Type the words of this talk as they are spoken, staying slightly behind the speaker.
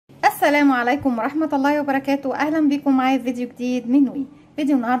السلام عليكم ورحمة الله وبركاته. اهلا بكم معايا في فيديو جديد من وي.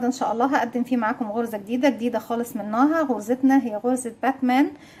 فيديو النهارده ان شاء الله هقدم فيه معاكم غرزة جديدة خالص من نوعها. غرزتنا هي غرزة باتمان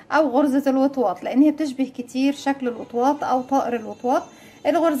او غرزة الوطواط، لان هي بتشبه كتير شكل الوطواط او طائر الوطواط.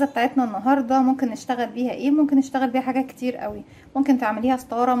 الغرزة بتاعتنا النهارده ممكن نشتغل بيها ايه؟ ممكن نشتغل بيها حاجات كتير قوي. ممكن تعمليها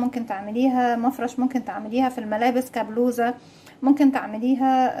ستارة، ممكن تعمليها مفرش، ممكن تعمليها في الملابس كبلوزة، ممكن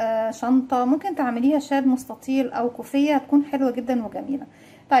تعمليها شنطة، ممكن تعمليها شال مستطيل او كوفية، هتكون حلوة جدا وجميلة.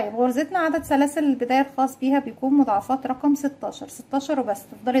 طيب غرزتنا عدد سلاسل البداية الخاص بيها بيكون مضاعفات رقم 16 وبس.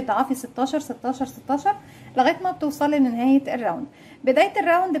 تفضلي تضاعفي 16 لغاية ما بتوصلي لنهاية الراوند. بداية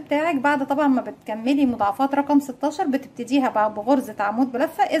الراوند بتاعك بعد طبعا ما بتكملي مضاعفات رقم 16 بتبتديها بقى بغرزة عمود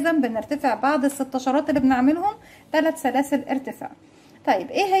بلفة. اذا بنرتفع بعد ال16 اللي بنعملهم 3 سلاسل ارتفاع. طيب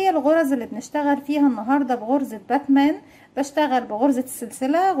ايه هي الغرز اللي بنشتغل فيها النهارده بغرزة باتمان؟ بشتغل بغرزة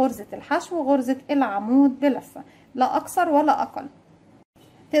السلسلة، غرزة الحشو، وغرزة العمود بلفة، لا اكثر ولا اقل.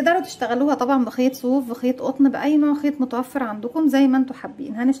 تقدروا تشتغلوها طبعا بخيط صوف، بخيط قطن، باي نوع خيط متوفر عندكم زي ما انتوا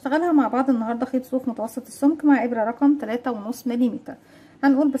حابين. هنشتغلها مع بعض النهارده خيط صوف متوسط السمك مع ابره رقم 3.5 ملم.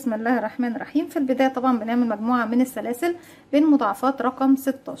 هنقول بسم الله الرحمن الرحيم. في البدايه طبعا بنعمل مجموعه من السلاسل بين مضاعفات رقم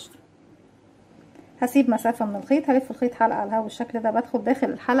 16. هسيب مسافه من الخيط، هلف الخيط حلقه على الهوا بالشكل ده، بدخل داخل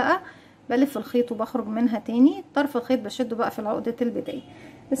الحلقه بلف الخيط وبخرج منها تاني. طرف الخيط بشده بقى في عقده البدايه.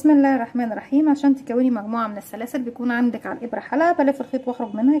 بسم الله الرحمن الرحيم. عشان تكوني مجموعة من السلاسل بيكون عندك على الإبرة حلقة، بلف الخيط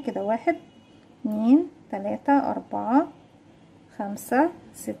واخرج منها كده 1 2 3 4 5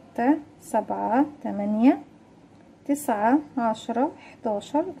 6 7 8 9 10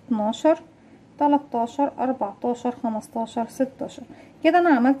 11 12 13 14 15 16. كده انا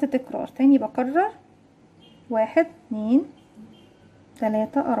عملت تكرار. تاني بكرر 1 2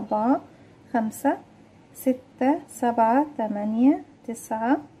 3 4 5 6 7 8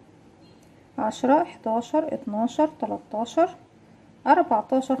 9 10 11 12 13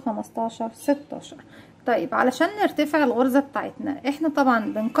 14 15 16. طيب علشان نرتفع الغرزة بتاعتنا احنا طبعا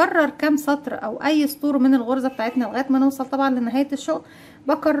بنكرر كام سطر او اي سطور من الغرزة بتاعتنا لغاية ما نوصل طبعا لنهاية الشغل.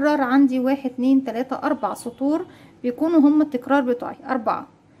 بكرر عندي 1 2 3 4 سطور بيكونوا هم التكرار بتوعي 4.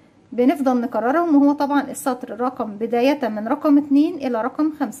 بنفضل نكررهم، وهو طبعا السطر الرقم بداية من رقم 2 الى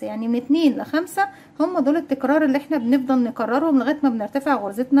رقم 5، يعني من 2 ل5 هم دول التكرار اللي احنا بنفضل نكررهم لغاية ما بنرتفع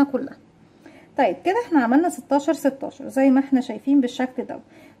غرزتنا كلها. طيب كده احنا عملنا 16 زي ما احنا شايفين بالشكل ده.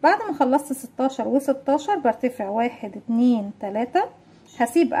 بعد ما خلصت 16 و16 برتفع 1 2 3.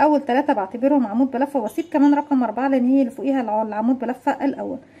 هسيب اول 3 بعتبرهم عمود بلفة، واسيب كمان رقم 4 لان هي اللي فوقيها العمود بلفة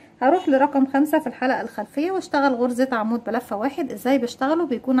الاول. هروح لرقم 5 في الحلقة الخلفية واشتغل غرزة عمود بلفة 1. ازاي بشتغله؟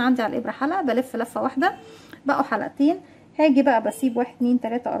 بيكون عندي على الابرة حلقة، بلف لفة واحدة بقوا حلقتين. هاجي بقى بسيب 1 2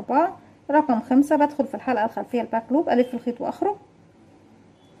 3 4 رقم 5 بدخل في الحلقة الخلفية الباك لوب، الف الخيط واخرج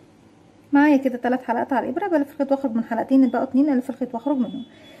معايا كده 3 حلقات على الابره، بلف الخيط واخرج من حلقتين بقوا 2، الف الخيط واخرج منهم.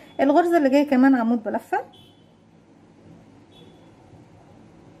 الغرزه اللي جايه كمان عمود بلفه،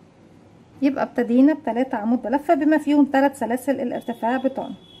 يبقى ابتدينا ب3 عمود بلفه بما فيهم 3 سلاسل الارتفاع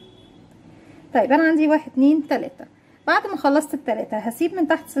بتوعنا. طيب انا عندي 1 2 3. بعد ما خلصت ال3 هسيب من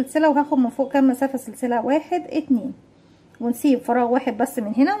تحت سلسله وهاخد من فوق كام مسافه سلسله 1 2، ونسيب فراغ واحد بس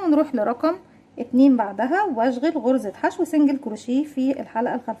من هنا ونروح لرقم 2 بعدها، واشغل غرزة حشو سنجل كروشيه في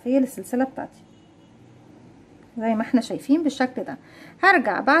الحلقة الخلفية للسلسلة بتاعتي زي ما احنا شايفين بالشكل ده.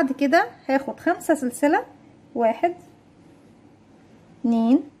 هرجع بعد كده هاخد 5 سلسلة 1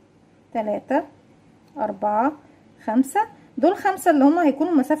 2 3 4 5. دول 5 اللي هما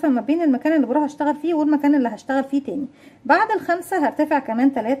هيكونوا مسافة ما بين المكان اللي بروح اشتغل فيه والمكان اللي هشتغل فيه تاني. بعد ال5 هرتفع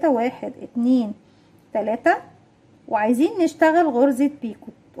كمان 3 1 2 3، وعايزين نشتغل غرزة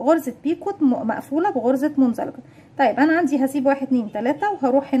بيكوت. غرزة بيكوت مقفولة بغرزة منزلقة. طيب انا عندي هسيب 1 2 3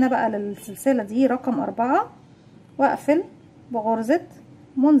 وهروح هنا بقى للسلسلة دي رقم 4 واقفل بغرزة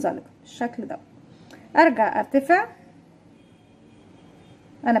منزلقة بالشكل ده. ارجع ارتفع،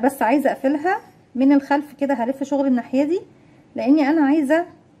 انا بس عايزة اقفلها من الخلف كده، هلف شغل الناحية دي لاني انا عايزة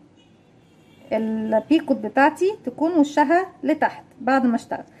البيكوت بتاعتي تكون وشها لتحت بعد ما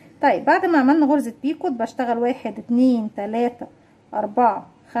اشتغل. طيب بعد ما عملنا غرزة بيكوت بشتغل 1 2 3 4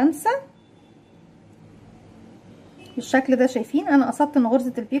 5 بالشكل ده. شايفين انا قصدت ان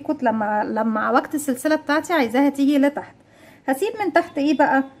غرزة البيكوت لما عوجت السلسلة بتاعتي عايزاها تيجي لتحت. هسيب من تحت ايه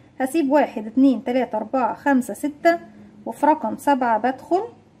بقى؟ هسيب 1 2 3 4 5 6، وفي رقم 7 بدخل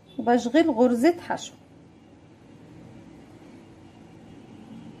وبشغل غرزة حشو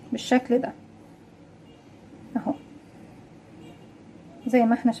بالشكل ده اهو زي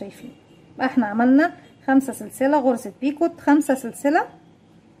ما احنا شايفين. احنا عملنا 5 سلسلة غرزة بيكوت، 5 سلسلة.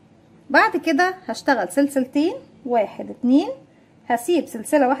 بعد كده هشتغل سلسلتين 1 2، هسيب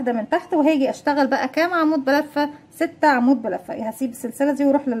سلسلة واحدة من تحت وهاجي اشتغل بقى كام عمود بلفة؟ 6 عمود بلفه. هسيب السلسله دي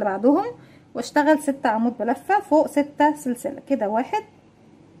واروح للي بعدهم واشتغل 6 عمود بلفه فوق 6 سلسله كده. 1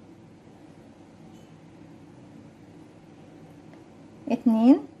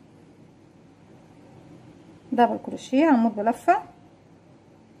 2 دبل كروشيه عمود بلفه،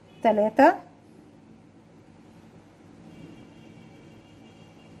 3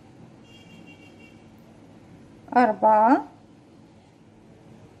 4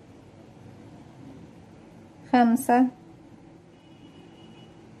 5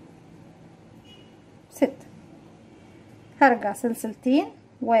 6. هرجع سلسلتين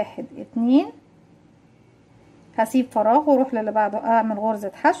 1 2، هسيب فراغ واروح للي بعده اعمل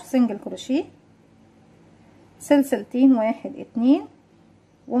غرزة حشو سنجل كروشيه، سلسلتين 1 2،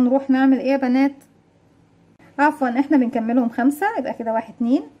 ونروح نعمل ايه يا بنات؟ عفوا احنا بنكملهم 5، يبقى كده 1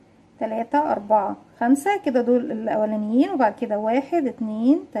 2 3 4 5 كده دول الاولانيين، وبعد كده 1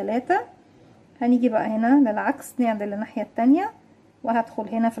 2 3. هنيجي بقى هنا للعكس نعدل الناحية التانية، وهدخل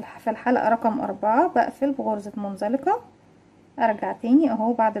هنا في الحلقة رقم 4 بقفل بغرزة منزلقة. ارجع تاني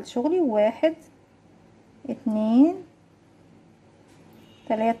اهو بعد شغلي 1 2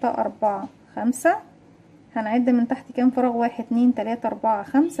 3 4 5. هنعد من تحت كام فراغ؟ 1 2 3 4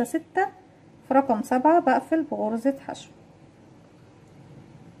 5 6. في رقم 7 بقفل بغرزة حشو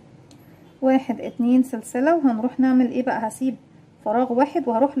 1 2 سلسلة، وهنروح نعمل ايه بقى؟ هسيب فراغ 1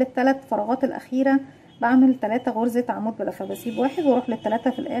 وهروح للثلاث فراغات الاخيرة بعمل 3 غرزة عمود بلفة، بسيب 1 واروح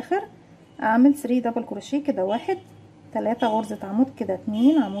للثلاثة في الاخر اعمل 3 دبل كروشيه كده 1 3 غرزة عمود كده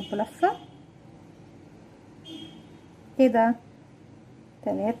 2 عمود بلفة كده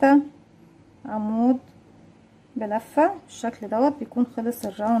 3 عمود بلفة. بالشكل دوت بيكون خلص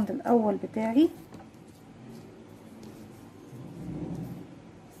الراوند الاول بتاعي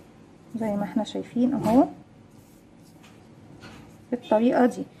زي ما احنا شايفين اهو بالطريقة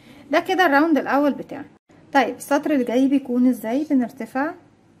دي. ده كده الراوند الاول بتاعي. طيب السطر اللي جاي بيكون ازاي؟ بنرتفع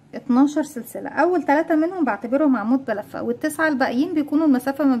 12 سلسلة، اول 3 منهم بعتبرهم عمود بلفة، والتسعة الباقيين بيكونوا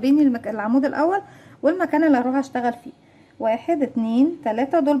المسافة ما بين العمود الاول والمكان اللي هروح اشتغل فيه. 1 2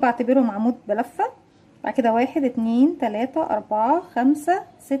 3 دول بعتبرهم عمود بلفة. بعد كده 1 2 3 4 5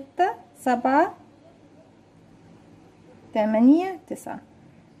 6 7 8 9.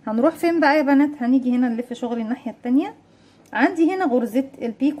 هنروح فين بقى يا بنات؟ هنيجي هنا نلف شغلي الناحية التانية. عندي هنا غرزة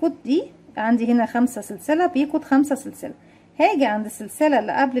البيكوت دي، عندي هنا 5 سلسلة بيكوت 5 سلسلة. هاجي عند السلسلة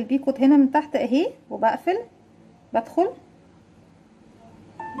اللي قبل البيكوت هنا من تحت اهي وبقفل، بدخل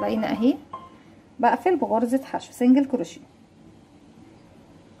باينة اهي، بقفل بغرزة حشو سنجل كروشيه.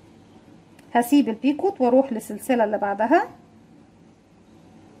 هسيب البيكوت واروح للسلسلة اللي بعدها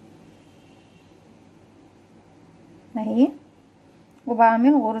اهي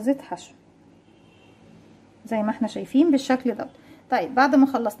وبعمل غرزة حشو زي ما احنا شايفين بالشكل ده. طيب بعد ما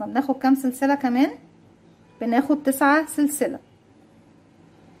خلصنا بناخد كام سلسلة كمان؟ بناخد 9 سلسلة.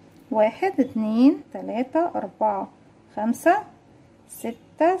 1 2 3 4 5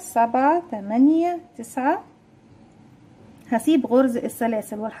 6 7 8 9. هسيب غرز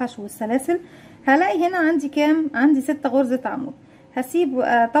السلاسل والحشو والسلاسل. هلاقي هنا عندي كام؟ عندي 6 غرزة عمود. هسيب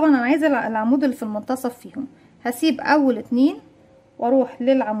طبعا انا عايزة العمود اللي في المنتصف فيهم. هسيب اول 2 واروح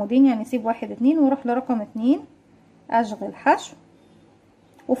للعمودين، يعني اسيب 1 2 واروح لرقم 2 اشغل حشو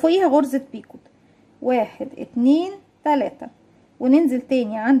وفوقيها غرزة بيكوت 1 2 3، وننزل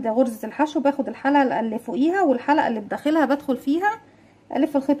تاني عند غرزة الحشو باخد الحلقة اللي فوقيها والحلقة اللي بداخلها بدخل فيها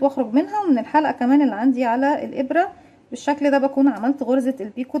الف الخيط واخرج منها، ومن الحلقة كمان اللي عندي على الابرة. بالشكل ده بكون عملت غرزة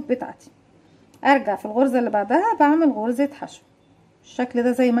البيكوت بتاعتي. ارجع في الغرزة اللي بعدها بعمل غرزة حشو بالشكل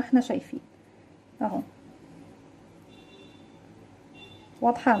ده زي ما احنا شايفين اهو،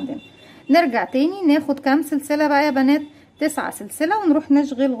 واضحة عندنا. نرجع تاني ناخد كام سلسلة بقى يا بنات؟ 9 سلسلة، ونروح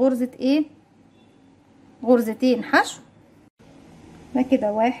نشغل غرزة ايه؟ غرزتين حشو. ده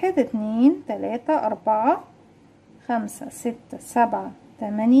كده 1 2 3 4 5 6 7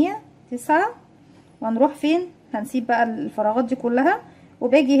 8 9. وهنروح فين؟ هنسيب بقى الفراغات دي كلها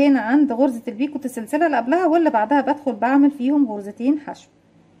وباجي هنا عند غرزة البيكوت السلسلة اللي قبلها واللي بعدها بدخل بعمل فيهم غرزتين حشو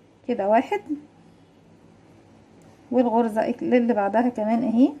كده 1، والغرزة اللي بعدها كمان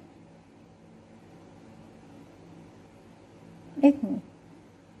اهي 2.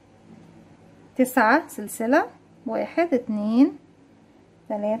 9 سلسلة 1 2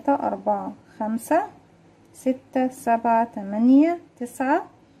 3 4 5 6 7 8 9.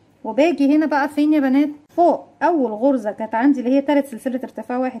 وباجي هنا بقى فين يا بنات؟ فوق اول غرزة كانت عندي اللي هي 3 سلسلة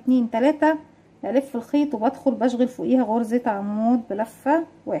ارتفاع 1 2 3، الف الخيط وبدخل بشغل فوقيها غرزة عمود بلفة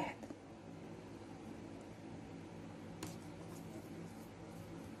 1.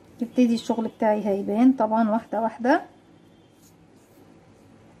 يبتدي الشغل بتاعي هيبان طبعا واحدة واحدة.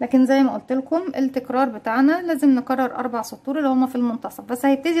 لكن زي ما قلت لكم التكرار بتاعنا لازم نكرر 4 سطور اللي هما في المنتصف. بس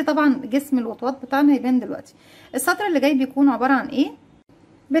هيبتدي طبعا جسم الوطواط بتاعنا يبان دلوقتي. السطر اللي جاي بيكون عبارة عن ايه؟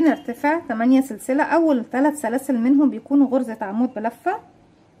 بنرتفع 8 سلسلة. اول 3 سلاسل منهم بيكونوا غرزة عمود بلفة،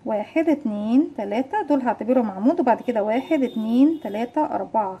 1 2 3 دول هعتبرهم عمود، وبعد كده 1 2 3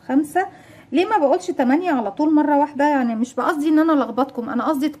 4 5. ليه ما بقولش 8 على طول مرة واحدة؟ يعني مش بقصدي ان انا لخبطكم، انا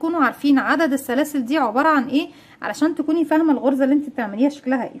قصدي تكونوا عارفين عدد السلاسل دي عبارة عن ايه، علشان تكوني فاهمة الغرزة اللي انت بتعمليها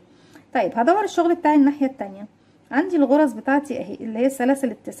شكلها ايه. طيب هدور الشغل بتاعي الناحية التانية. عندي الغرز بتاعتي اهي اللي هي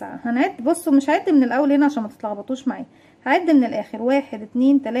السلاسل التسعة. هنعد، بصوا مش هعد من الاول هنا عشان ما تتلخبطوش معايا، هعد من الاخر 1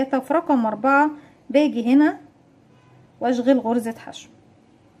 2 3. في رقم 4 باجي هنا واشغل غرزة حشو.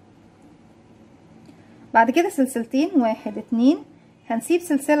 بعد كده سلسلتين 1 2، هنسيب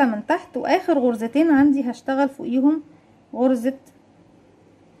سلسلة من تحت، واخر غرزتين عندي هشتغل فوقيهم غرزة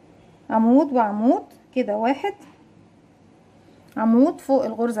عمود وعمود كده، 1 عمود فوق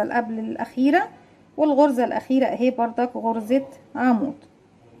الغرزة اللي قبل الاخيرة، والغرزة الاخيرة اهي بردك غرزة عمود.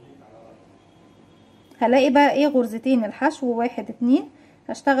 هلاقي بقى ايه غرزتين الحشو 1 2،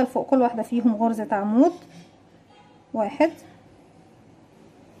 هشتغل فوق كل واحدة فيهم غرزة عمود 1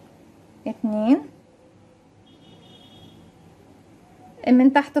 2.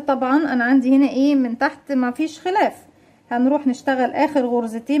 من تحت طبعا انا عندي هنا ايه من تحت ما فيش خلاف، هنروح نشتغل اخر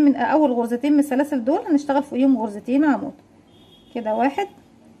غرزتين من اول غرزتين من السلاسل دول، هنشتغل فوقيهم غرزتين عمود كده 1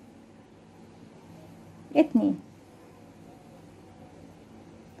 2.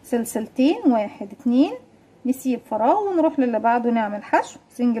 سلسلتين 1 2، نسيب فراغ ونروح للي بعده نعمل حشو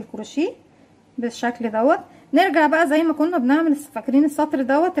سنجل كروشيه بالشكل دوت. نرجع بقى زي ما كنا بنعمل، فاكرين السطر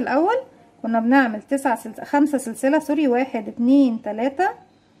دوت الاول كنا بنعمل 5 سلسلة سوري، 1 2 3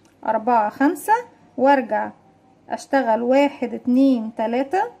 4 5، وارجع اشتغل 1 2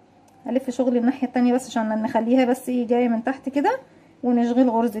 3. الف شغل الناحية التانية بس عشان نخليها بس ايه جاية من تحت كده، ونشغل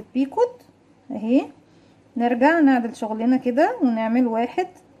غرزة بيكوت اهي. نرجع نعدل شغلنا كده ونعمل 1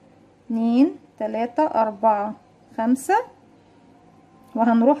 2 3 4 5.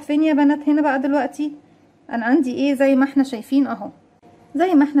 وهنروح فين يا بنات هنا بقى دلوقتي؟ انا عندي ايه زي ما احنا شايفين اهو،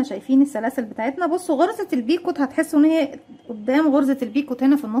 زي ما احنا شايفين السلاسل بتاعتنا. بصوا غرزة البيكوت هتحسوا ان هي قدام غرزة البيكوت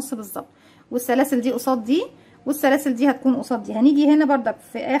هنا في النص بالظبط، والسلاسل دي قصاد دي، والسلاسل دي هتكون قصاد دي. هنيجي هنا بردك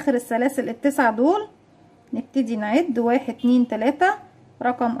في اخر السلاسل التسعة دول نبتدي نعد 1 2 3.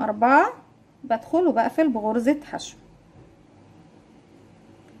 رقم 4 بدخل وبقفل بغرزة حشو،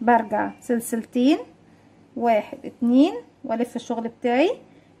 برجع سلسلتين 1 2 والف الشغل بتاعي،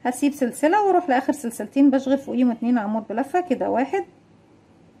 هسيب سلسلة واروح لاخر سلسلتين بشغل فوقيهم 2 عمود بلفة كده 1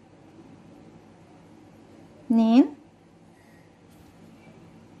 2،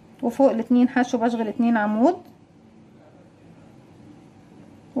 وفوق الاتنين حشو بشغل 2 عمود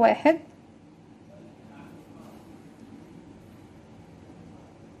 1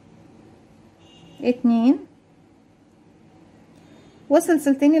 2،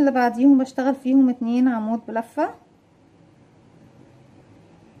 والسلسلتين اللي بعديهم بشتغل فيهم 2 عمود بلفة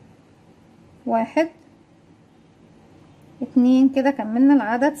 1 2. كده كملنا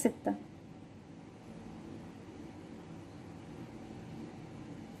العدد 6.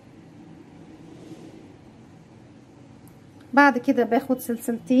 بعد كده باخد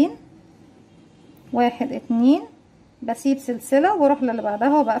سلسلتين 1 2، بسيب سلسلة واروح للي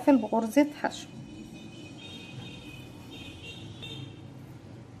بعدها وبقفل بغرزة حشو.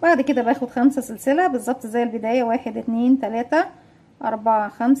 بعد كده باخد 5 سلسلة بالظبط زي البداية 1 2 3 4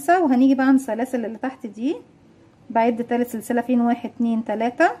 5. وهنيجي بقى عند السلاسل اللي تحت دي بعد تالت سلسلة فين 1 2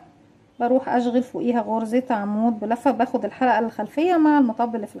 3، بروح اشغل فوقيها غرزة عمود بلفة، باخد الحلقة الخلفية مع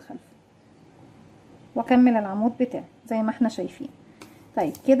المطب اللي في الخلف واكمل العمود بتاعي زي ما احنا شايفين.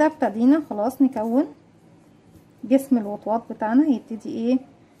 طيب كده ابتدينا خلاص نكون جسم الوطواط بتاعنا، هيبتدي ايه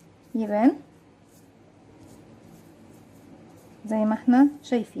يبان زي ما احنا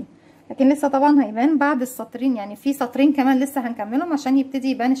شايفين، لكن لسه طبعا هيبان بعد السطرين، يعني في سطرين كمان لسه هنكملهم عشان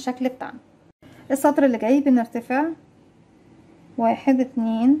يبتدي يبان الشكل بتاعنا. السطر اللي جاي بنرتفع 1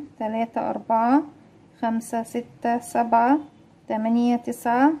 2 3 4 5 6 7 8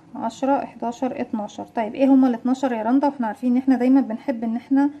 9 10 11 12. طيب ايه هما ال 12 يا رندا؟ واحنا عارفين ان احنا دايما بنحب ان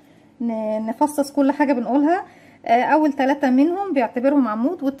احنا نفصص كل حاجة بنقولها. اول 3 منهم بيعتبرهم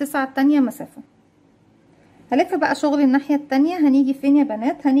عمود، والتسعة التانية مسافة. هلف بقى شغلي الناحية التانية. هنيجي فين يا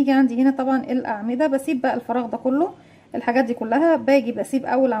بنات؟ هنيجي عندي هنا طبعا الأعمدة، بسيب بقى الفراغ ده كله، الحاجات دي كلها باجي بسيب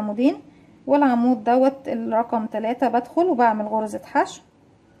اول عمودين، والعمود دوت الرقم 3 بدخل وبعمل غرزة حشو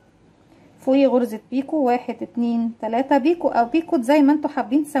فوقيه غرزة بيكو 1 2 3. بيكو او بيكوت زي ما انتوا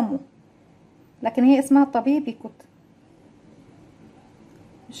حابين تسموه، لكن هي اسمها الطبيعي بيكوت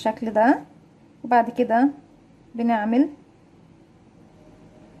بالشكل ده. وبعد كده بنعمل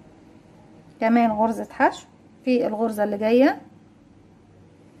كمان غرزة حشو في الغرزة اللي جاية.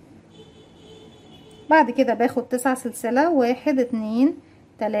 بعد كده باخد 9 سلسلة، 1 2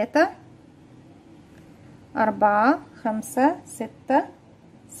 3 4 5 6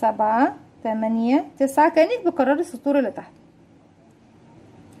 7 8 9 كأنك بكرري السطور اللي تحت.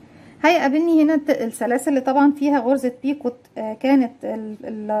 هيقابلني هنا السلاسل اللي طبعا فيها غرزة بيكوت، كانت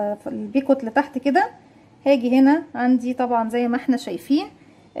البيكوت اللي تحت كده. هاجي هنا عندي طبعا زي ما احنا شايفين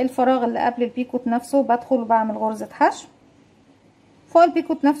الفراغ اللي قبل البيكوت نفسه، بدخل وبعمل غرزة حشو فوق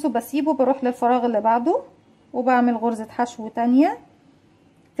البيكوت نفسه، بسيبه بروح للفراغ اللي بعده وبعمل غرزة حشو تانية.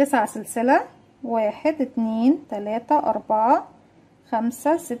 9 سلسلة، 1 2 3 4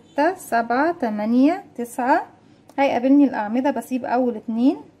 5 6 7 8 9. هيقابلني الأعمدة، بسيب أول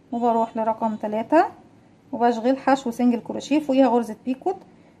 2 وبروح لرقم 3 وبشغل حشو سنجل كروشيه فوقيها غرزة بيكوت.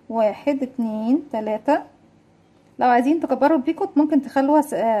 1 2 3. لو عايزين تكبروا البيكوت ممكن تخلوها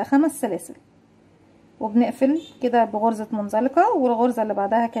 5 سلاسل، وبنقفل كده بغرزة منزلقة، والغرزة اللي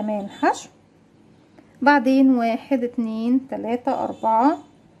بعدها كمان حشو. بعدين 1 2 3 4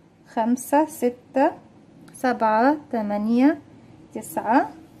 5 6 7 8 9.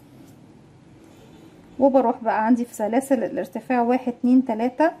 وبروح بقى عندي في سلاسل الارتفاع 1 2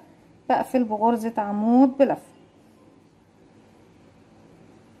 3 بقفل بغرزة عمود بلف.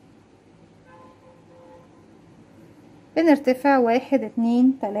 بنرتفع 1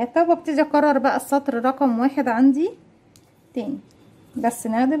 2 3 وابتدي اكرر بقى السطر رقم 1 عندي تاني. بس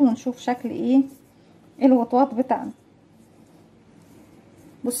نعدل ونشوف شكل ايه الوطواط بتاعنا.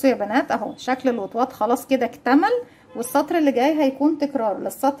 بصوا يا بنات اهو شكل الوطواط خلاص كده اكتمل، والسطر اللي جاي هيكون تكرار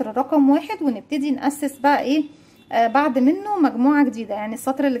للسطر رقم 1، ونبتدي نأسس بقى ايه بعد منه مجموعة جديدة. يعني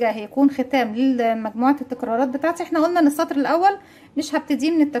السطر اللي جاي هيكون ختام لمجموعة التكرارات بتاعتي. احنا قلنا ان السطر الاول مش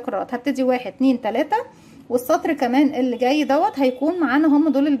هبتدي من التكرارات، هبتدي 1 2 3، والسطر كمان اللي جاي دوت هيكون معانا هم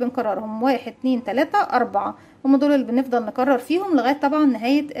دول اللي بنكررهم 1 2 3 4، هم دول اللي بنفضل نكرر فيهم لغاية طبعا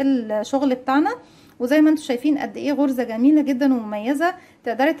نهاية الشغل بتاعنا. وزي ما انتم شايفين قد ايه غرزة جميلة جدا ومميزة،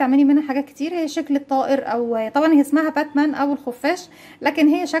 تقدري تعملي منها حاجات كتير. هي شكل الطائر، او طبعا هي اسمها باتمان او الخفاش، لكن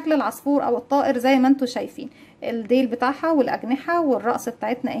هي شكل العصفور او الطائر زي ما انتم شايفين. الديل بتاعها والاجنحة والرأس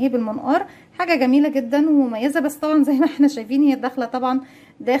بتاعتنا اهي بالمنقار، حاجة جميلة جدا ومميزة. بس طبعا زي ما احنا شايفين هي داخلة طبعا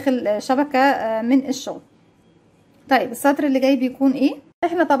داخل شبكة من الشغل. طيب السطر اللي جاي بيكون ايه؟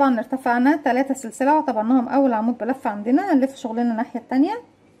 احنا طبعا ارتفعنا 3 سلسلة واعتبرناهم اول عمود بلف عندنا. هنلف شغلنا الناحية التانية.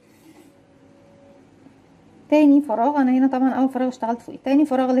 تاني فراغ، انا هنا طبعا اول فراغ اشتغلت فوقيه، تاني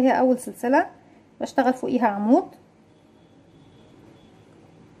فراغ اللي هي اول سلسلة بشتغل فوقيها عمود،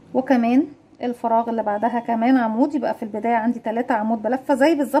 وكمان الفراغ اللي بعدها كمان عمود. يبقى في البداية عندي 3 عمود بلفة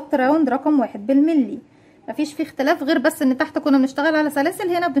زي بالظبط راوند رقم 1 بالملي، مفيش فيه اختلاف، غير بس ان تحت كنا بنشتغل على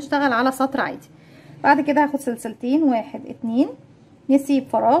سلاسل، هنا بنشتغل على سطر عادي. بعد كده هاخد سلسلتين، 1 2، نسيب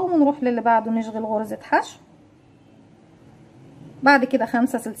فراغ ونروح للي بعده نشغل غرزة حشو. بعد كده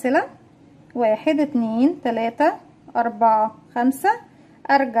 5 سلسلة، 1 2 3 4 5،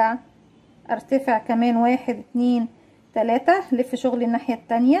 ارجع ارتفع كمان 1 2 3، لف شغلي الناحية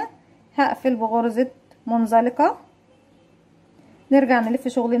التانية، هقفل بغرزة منزلقة، نرجع نلف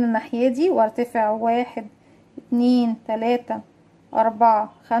شغلنا الناحية دي وارتفع 1 2 3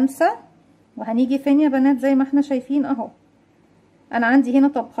 4 5. وهنيجي فين يا بنات؟ زي ما احنا شايفين اهو انا عندي هنا.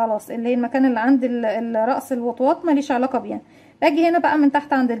 طب خلاص اللي هي المكان اللي عند الرأس الوطواط ماليش علاقة بيها. باجي هنا بقى من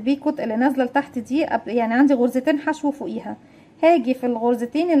تحت عند البيكوت اللي نازله لتحت دي، يعني عندي غرزتين حشو فوقيها، هاجي في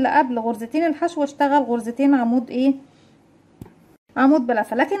الغرزتين اللي قبل غرزتين الحشو اشتغل غرزتين عمود ايه، عمود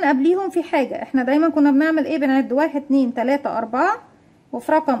بلفه. لكن قبليهم في حاجه، احنا دايما كنا بنعمل ايه، بنعد 1 2 3 4،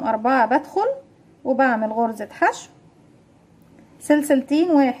 وفي رقم 4 بدخل وبعمل غرزه حشو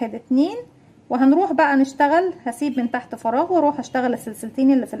سلسلتين 1 2، وهنروح بقى نشتغل. هسيب من تحت فراغ واروح اشتغل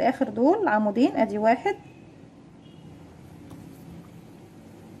السلسلتين اللي في الاخر دول عمودين. ادي 1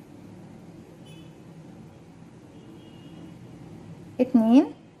 2،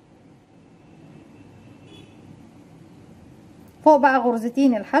 فوق بقى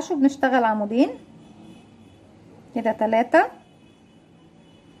غرزتين الحشو بنشتغل عمودين كده 3،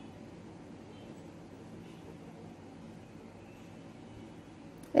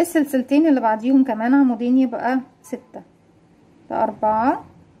 السلسلتين اللي بعديهم كمان عمودين يبقى 6، ده 4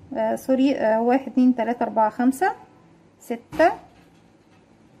 سوري 1 2 3 4 5 6،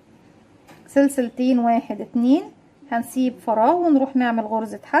 سلسلتين 1 2، هنسيب فراغ ونروح نعمل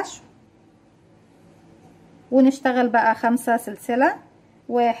غرزة حشو ونشتغل بقى 5 سلسلة،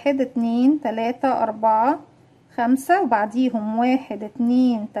 1 2 3 4 5، وبعديهم 1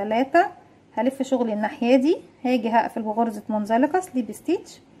 2 3. هلف شغلي الناحية دي، هاجي هقفل بغرزة منزلقة سليب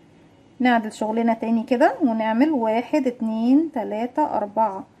ستيتش، نعدل شغلنا تاني كده ونعمل 1 2 3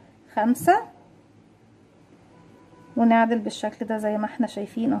 4 5، ونعدل بالشكل ده زي ما احنا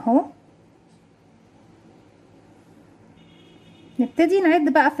شايفين اهو. نبتدي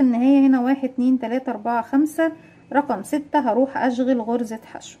نعد بقى في النهاية هنا 1 2 3 4 5. رقم 6 هروح اشغل غرزة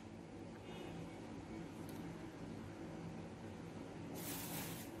حشو.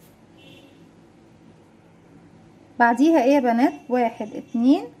 بعديها ايه يا بنات؟ 1 2،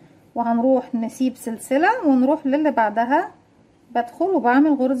 وهنروح نسيب سلسلة ونروح للي بعدها، بدخل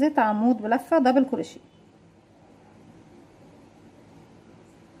وبعمل غرزة عمود بلفة دبل كروشيه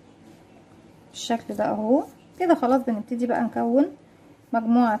بالشكل ده اهو. كده خلاص بنبتدي بقى نكون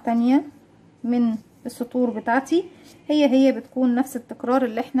مجموعة تانية من السطور بتاعتي، هي بتكون نفس التكرار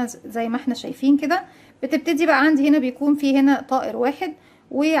اللي احنا زي ما احنا شايفين كده. بتبتدي بقى عندي هنا بيكون في هنا طائر واحد،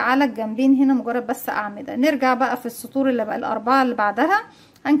 وعلى الجنبين هنا مجرد بس اعمدة. نرجع بقى في السطور اللي بقى الاربعة اللي بعدها،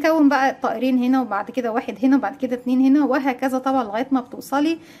 هنكون بقى طائرين هنا، وبعد كده واحد هنا، وبعد كده 2 هنا، وهكذا طبعا لغايه ما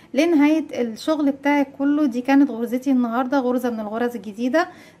بتوصلي لنهايه الشغل بتاعك كله. دي كانت غرزتي النهارده، غرزه من الغرز الجديده،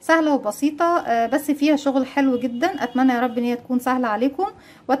 سهله وبسيطه، بس فيها شغل حلو جدا. اتمنى يا رب ان هي تكون سهله عليكم،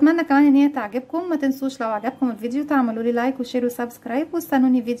 واتمنى كمان ان هي تعجبكم. ما تنسوش لو عجبكم الفيديو تعملوا لي لايك وشير وسبسكرايب،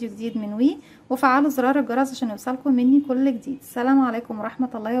 واستنوني فيديو جديد من وفعلوا زرار الجرس عشان يوصلكم مني كل جديد. السلام عليكم ورحمه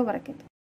الله وبركاته.